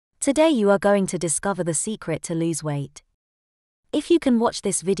Today you are going to discover the secret to lose weight. If you can watch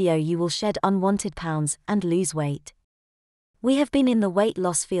this video, you will shed unwanted pounds and lose weight. We have been in the weight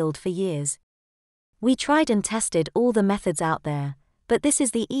loss field for years. We tried and tested all the methods out there, but this is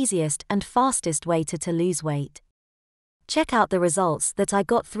the easiest and fastest way to lose weight. Check out the results that I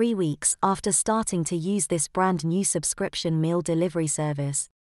got 3 weeks after starting to use this brand new subscription meal delivery service.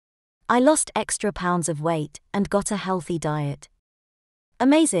 I lost extra pounds of weight and got a healthy diet.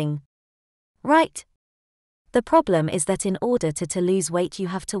 Amazing, right? The problem is that in order to lose weight you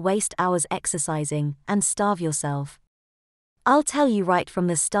have to waste hours exercising and starve yourself. I'll tell you right from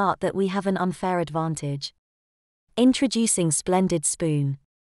the start that we have an unfair advantage. Introducing Splendid Spoon.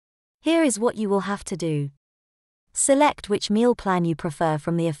 Here is what you will have to do. Select which meal plan you prefer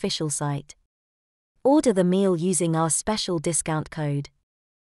from the official site. Order the meal using our special discount code.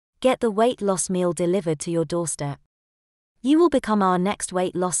 Get the weight loss meal delivered to your doorstep. You will become our next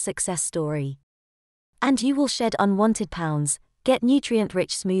weight loss success story. And you will shed unwanted pounds, get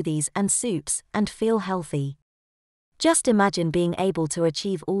nutrient-rich smoothies and soups, and feel healthy. Just imagine being able to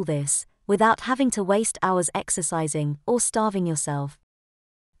achieve all this without having to waste hours exercising or starving yourself.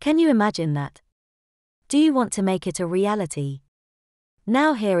 Can you imagine that? Do you want to make it a reality?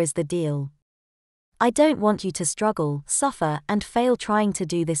 Now here is the deal. I don't want you to struggle, suffer, and fail trying to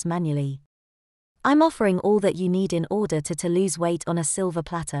do this manually. I'm offering all that you need in order to lose weight on a silver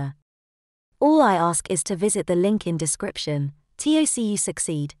platter. All I ask is to visit the link in description. You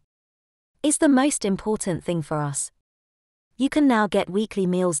succeed is the most important thing for us. You can now get weekly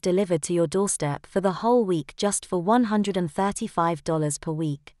meals delivered to your doorstep for the whole week just for $135 per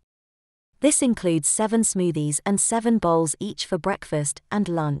week. This includes 7 smoothies and 7 bowls each for breakfast and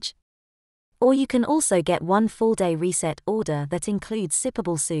lunch. Or you can also get 1 full-day reset order that includes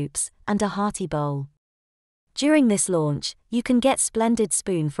sippable soups and a hearty bowl. During this launch, you can get Splendid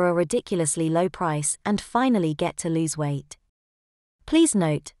Spoon for a ridiculously low price and finally get to lose weight. Please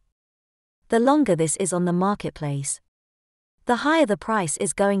note, the longer this is on the marketplace, the higher the price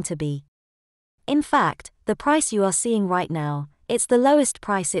is going to be. In fact, the price you are seeing right now, it's the lowest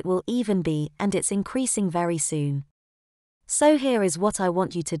price it will even be, and it's increasing very soon. So here is what I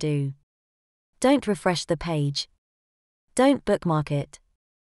want you to do. Don't refresh the page. Don't bookmark it.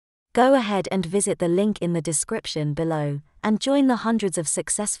 Go ahead and visit the link in the description below and join the hundreds of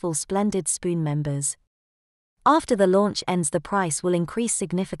successful Splendid Spoon members. After the launch ends, the price will increase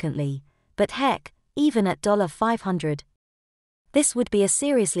significantly, but heck, even at $500. This would be a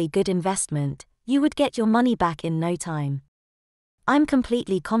seriously good investment. You would get your money back in no time. I'm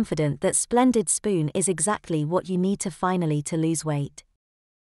completely confident that Splendid Spoon is exactly what you need to finally lose weight.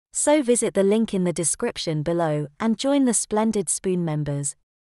 So visit the link in the description below and join the Splendid Spoon members.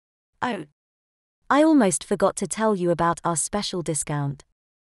 Oh, I almost forgot to tell you about our special discount.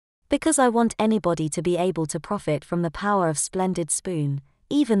 Because I want anybody to be able to profit from the power of Splendid Spoon,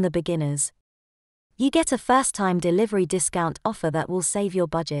 even the beginners. You get a first-time delivery discount offer that will save your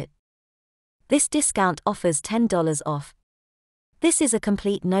budget. This discount offers $10 off. This is a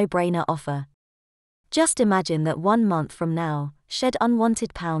complete no-brainer offer. Just imagine that 1 month from now, shed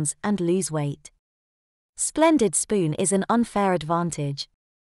unwanted pounds and lose weight. Splendid Spoon is an unfair advantage.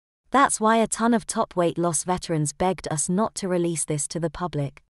 That's why a ton of top weight loss veterans begged us not to release this to the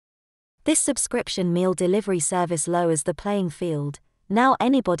public. This subscription meal delivery service lowers the playing field. Now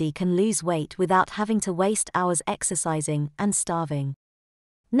anybody can lose weight without having to waste hours exercising and starving.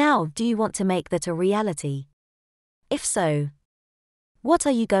 Now, do you want to make that a reality? If so, what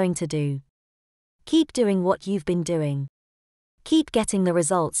are you going to do? Keep doing what you've been doing. Keep getting the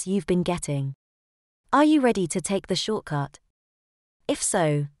results you've been getting. Are you ready to take the shortcut? If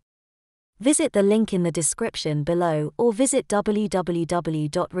so, visit the link in the description below or visit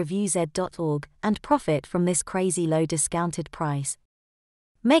www.reviewz.org and profit from this crazy low discounted price.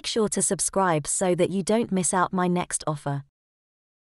 Make sure to subscribe so that you don't miss out my next offer.